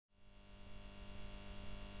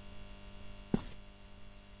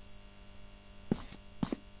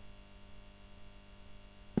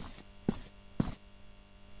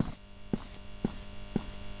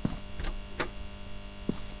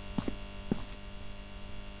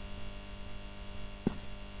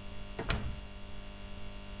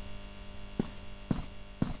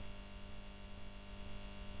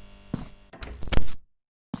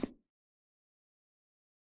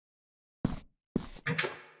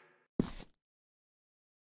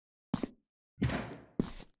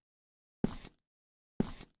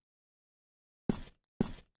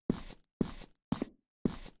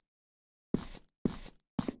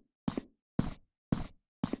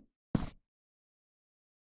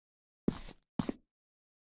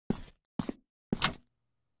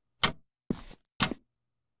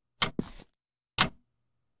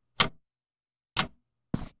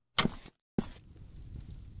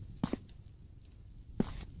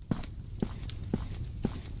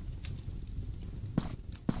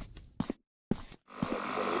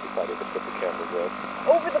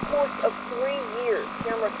Over the course of 3 years,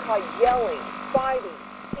 cameras caught yelling, fighting,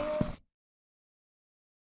 stealing,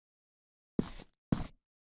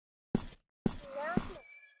 national.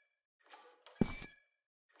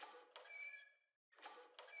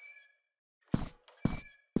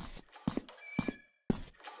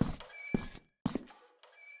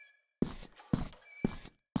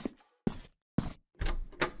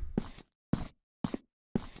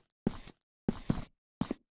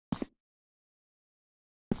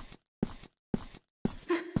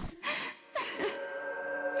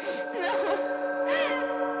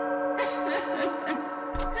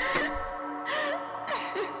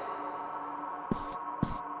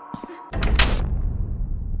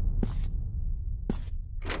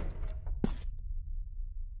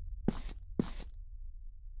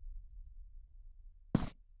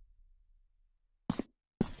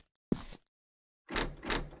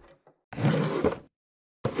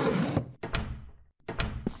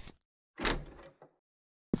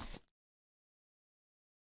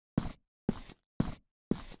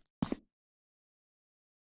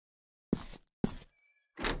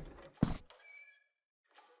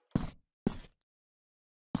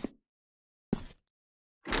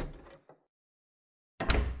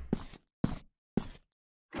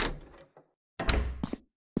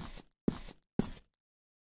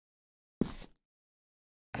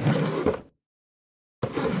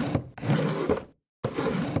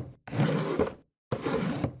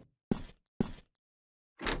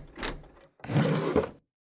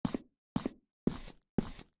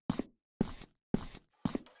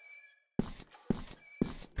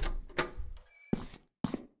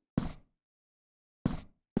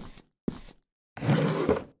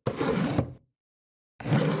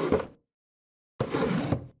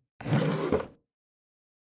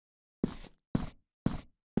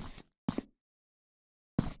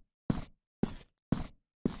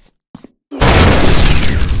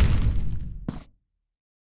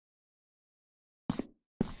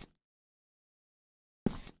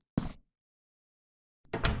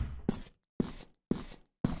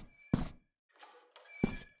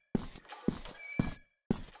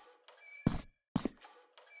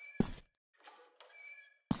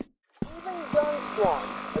 Even Gunswan,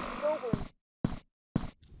 a sober.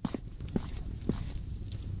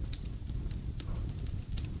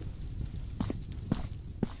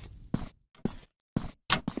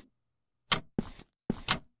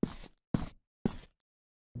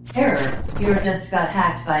 Error, you just got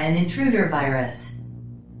hacked by an intruder virus.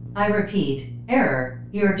 I repeat, error,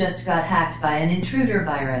 you just got hacked by an intruder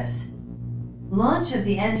virus. Launch of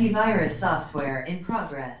the antivirus software in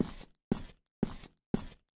progress.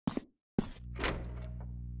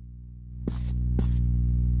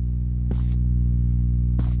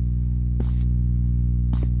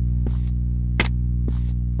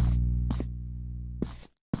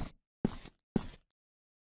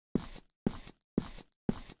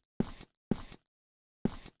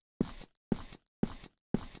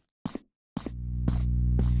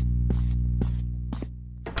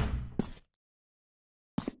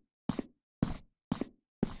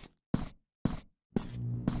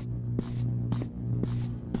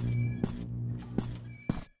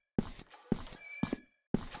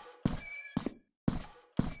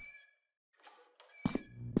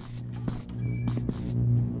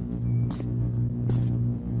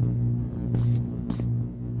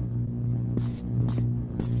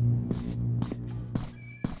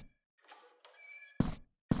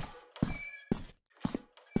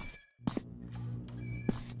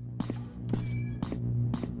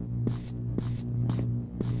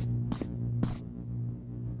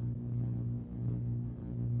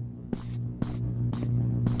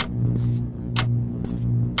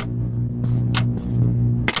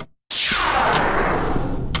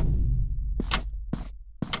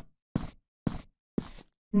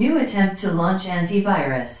 New attempt to launch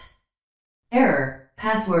antivirus. Error,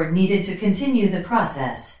 password needed to continue the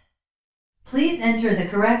process. Please enter the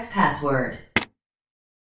correct password.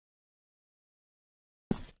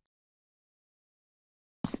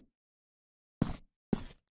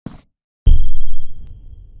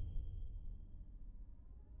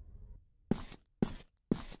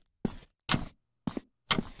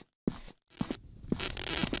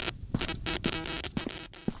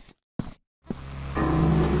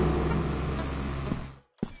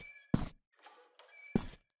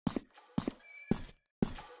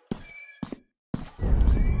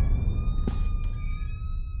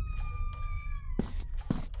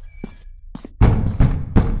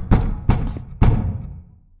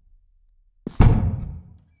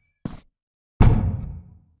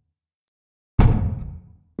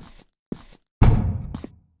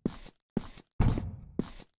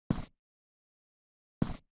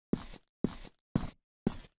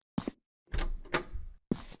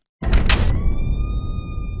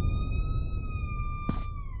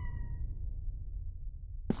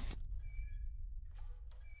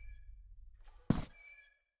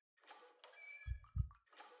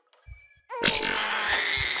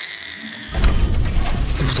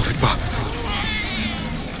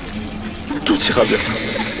 Tout ira bien.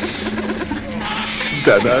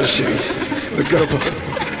 Dana, chérie, ne pleure pas.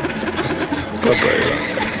 Papa est là.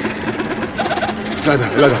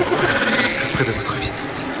 Lana, reste près de votre vie.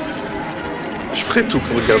 Je ferai tout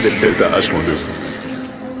pour garder le Delta H loin de vous.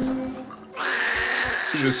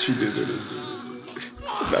 Je suis désolé.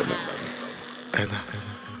 Lana, Anna,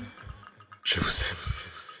 je vous aime.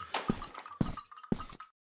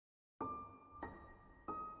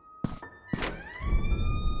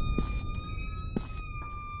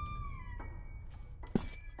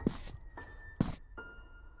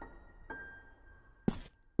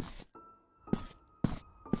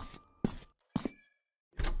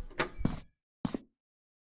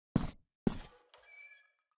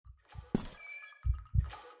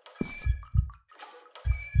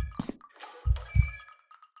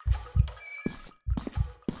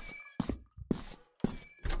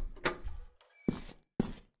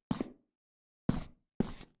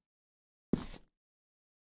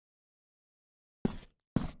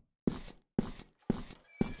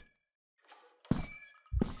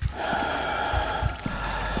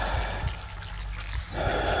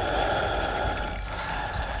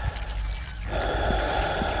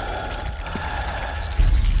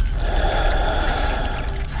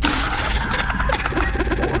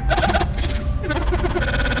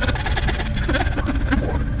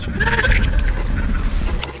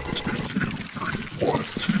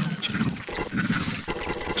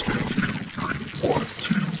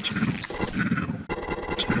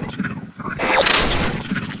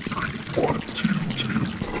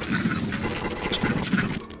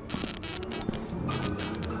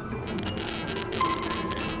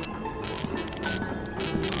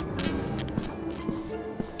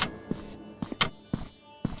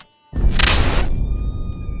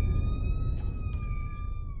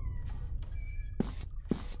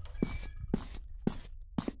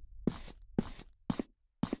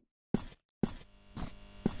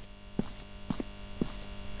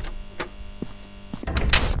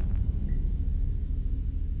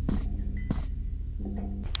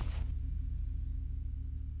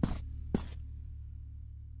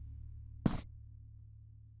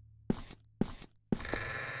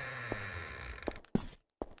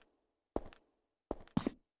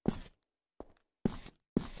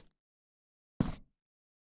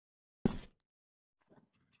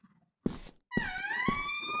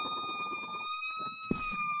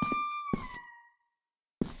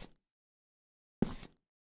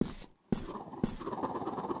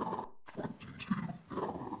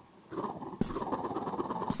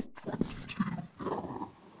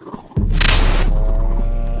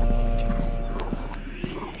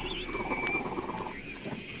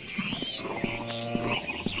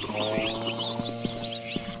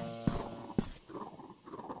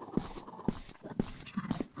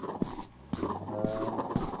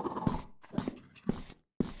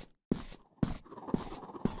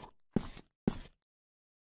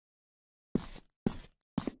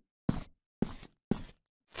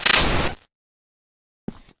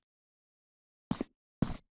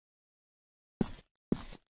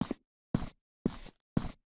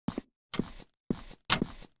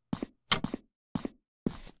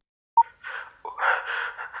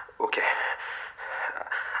 Ok.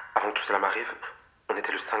 Avant que tout cela m'arrive, on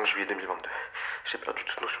était le 5 juillet 2022. J'ai perdu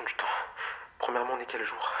toute notion du temps. Premièrement, on est quel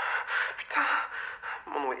jour? Putain,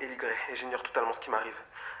 mon nom est éligré et j'ignore totalement ce qui m'arrive.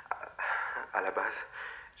 À la base,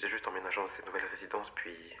 j'ai juste emménagé dans cette nouvelle résidence,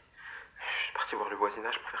 puis je suis parti voir le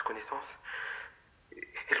voisinage pour faire connaissance. Et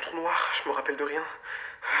le trou noir, je me rappelle de rien.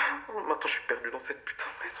 Maintenant, je suis perdu dans cette putain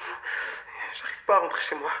de maison. J'arrive pas à rentrer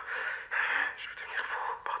chez moi. Je veux devenir fou,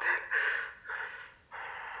 bordel.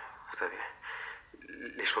 Vous savez,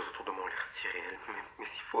 les choses autour de moi ont l'air si réelles, mais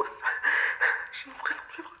si fausses. J'ai l'impression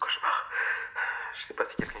de vivre un cauchemar. Je sais pas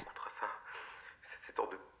si quelqu'un écoutera ça. C'est cette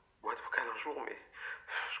sorte de boîte vocale un jour, mais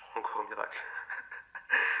je crois encore au miracle.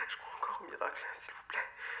 Je crois encore au miracle, s'il vous plaît.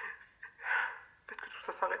 Faites que tout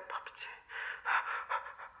ça s'arrête, par pitié.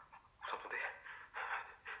 Vous entendez?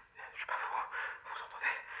 Je suis pas fou. Vous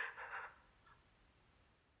entendez?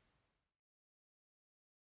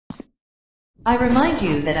 I remind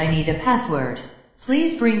you that I need a password.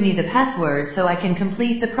 Please bring me the password so I can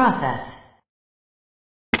complete the process.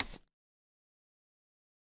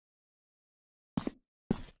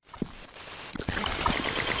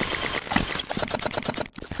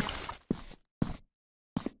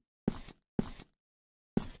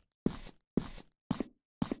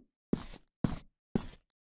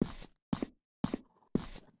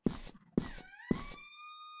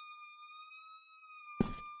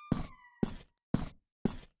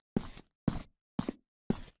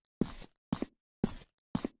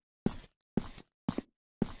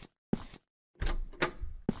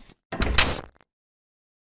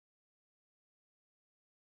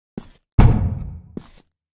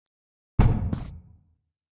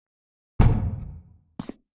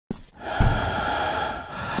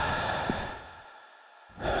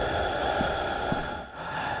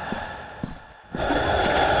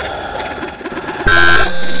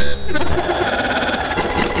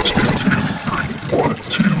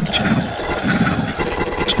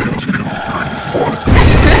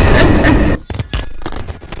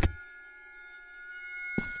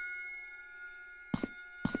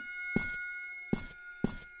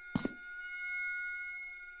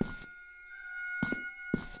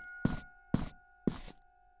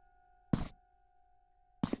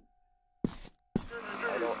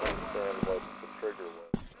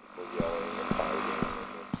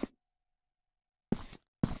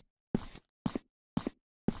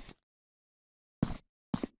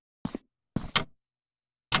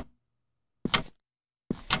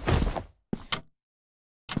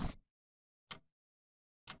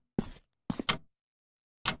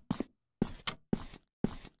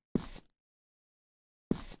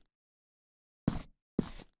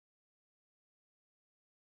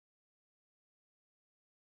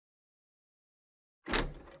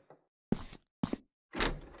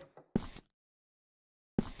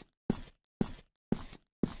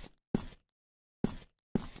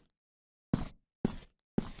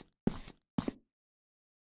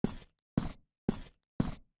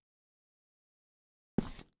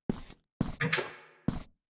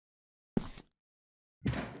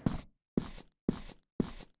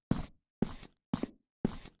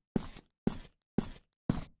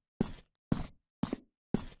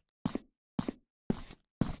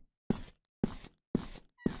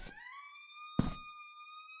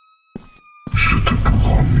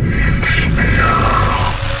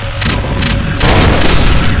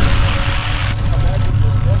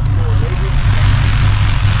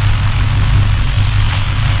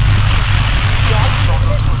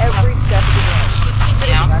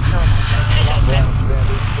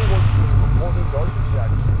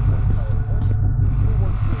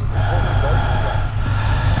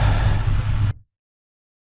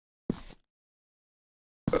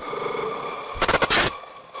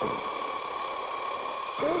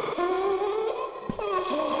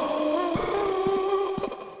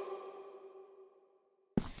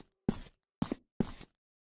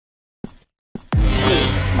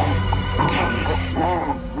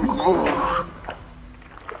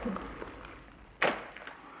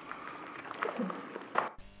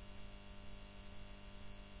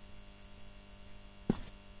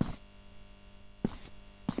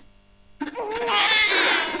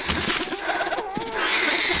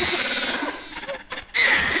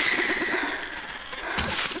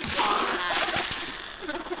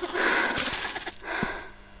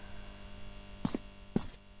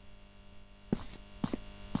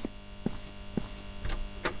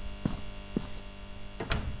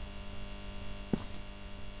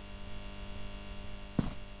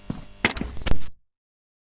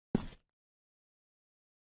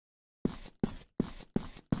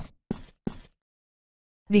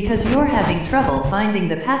 Because you're having trouble finding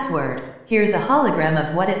the password, here's a hologram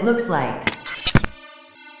of what it looks like.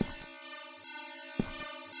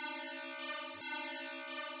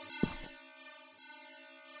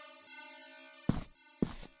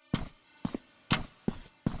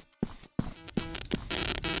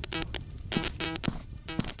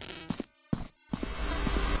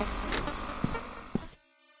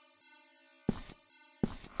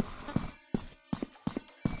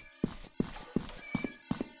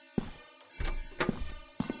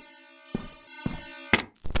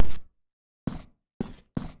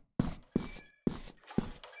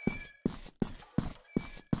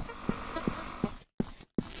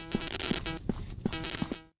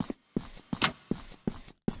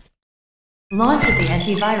 Launch of the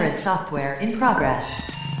antivirus software in progress.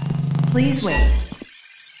 Please wait.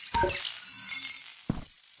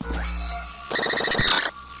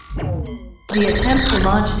 The attempt to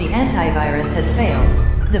launch the antivirus has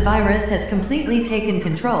failed. The virus has completely taken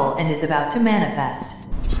control and is about to manifest.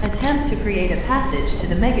 Attempt to create a passage to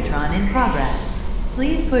the Megatron in progress.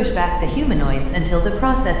 Please push back the humanoids until the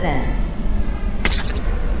process ends.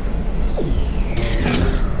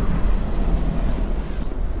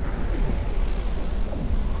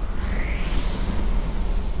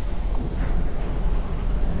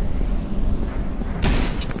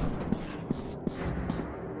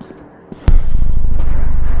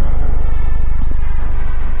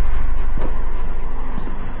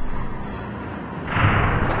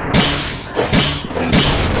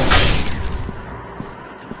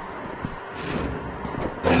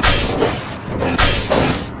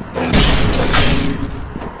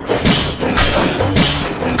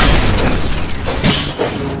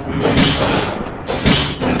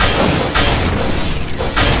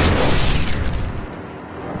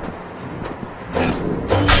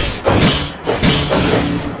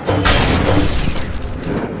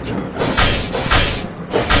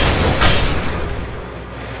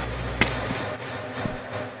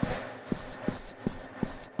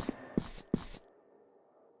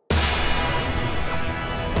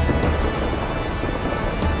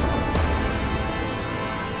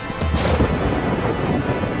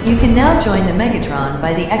 You can now join the Megatron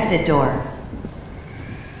by the exit door.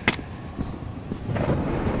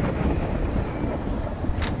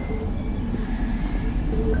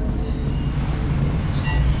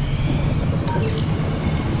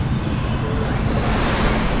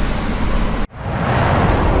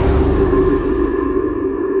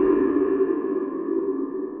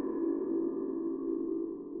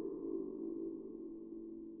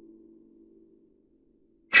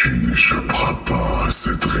 Tu n'échapperas pas à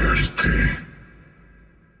cette réalité.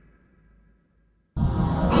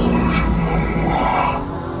 Rejoins-moi.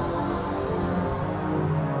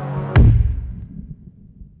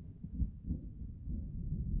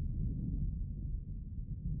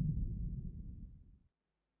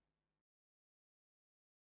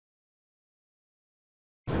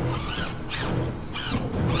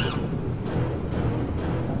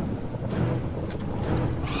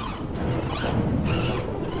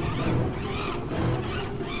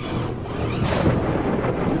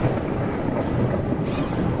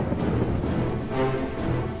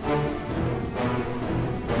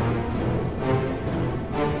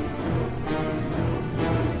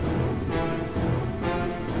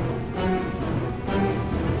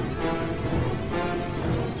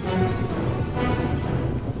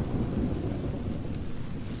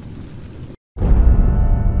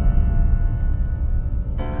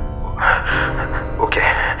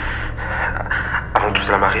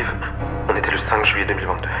 Cela m'arrive, on était le 5 juillet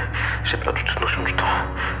 2022. J'ai perdu toute notion du temps.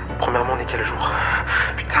 Premièrement, on est quel jour?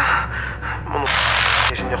 Putain, mon nom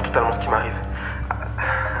génère totalement ce qui m'arrive.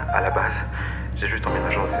 À la base, j'ai juste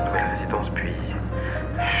emménagé dans cette nouvelle résidence, puis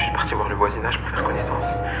je suis parti voir le voisinage pour faire connaissance.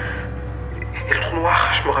 Et le trou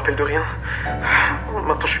noir, je me rappelle de rien.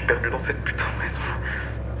 Maintenant, je suis perdu dans cette putain de maison.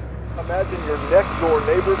 Imagine your next-door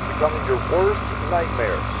neighbors becoming your worst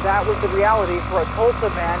nightmare. That was the reality for a Tulsa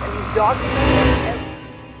man, and he documented it.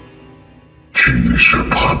 Tu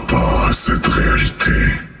n'échapperas pas à cette réalité.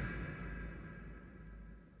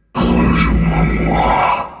 Rejoins-moi.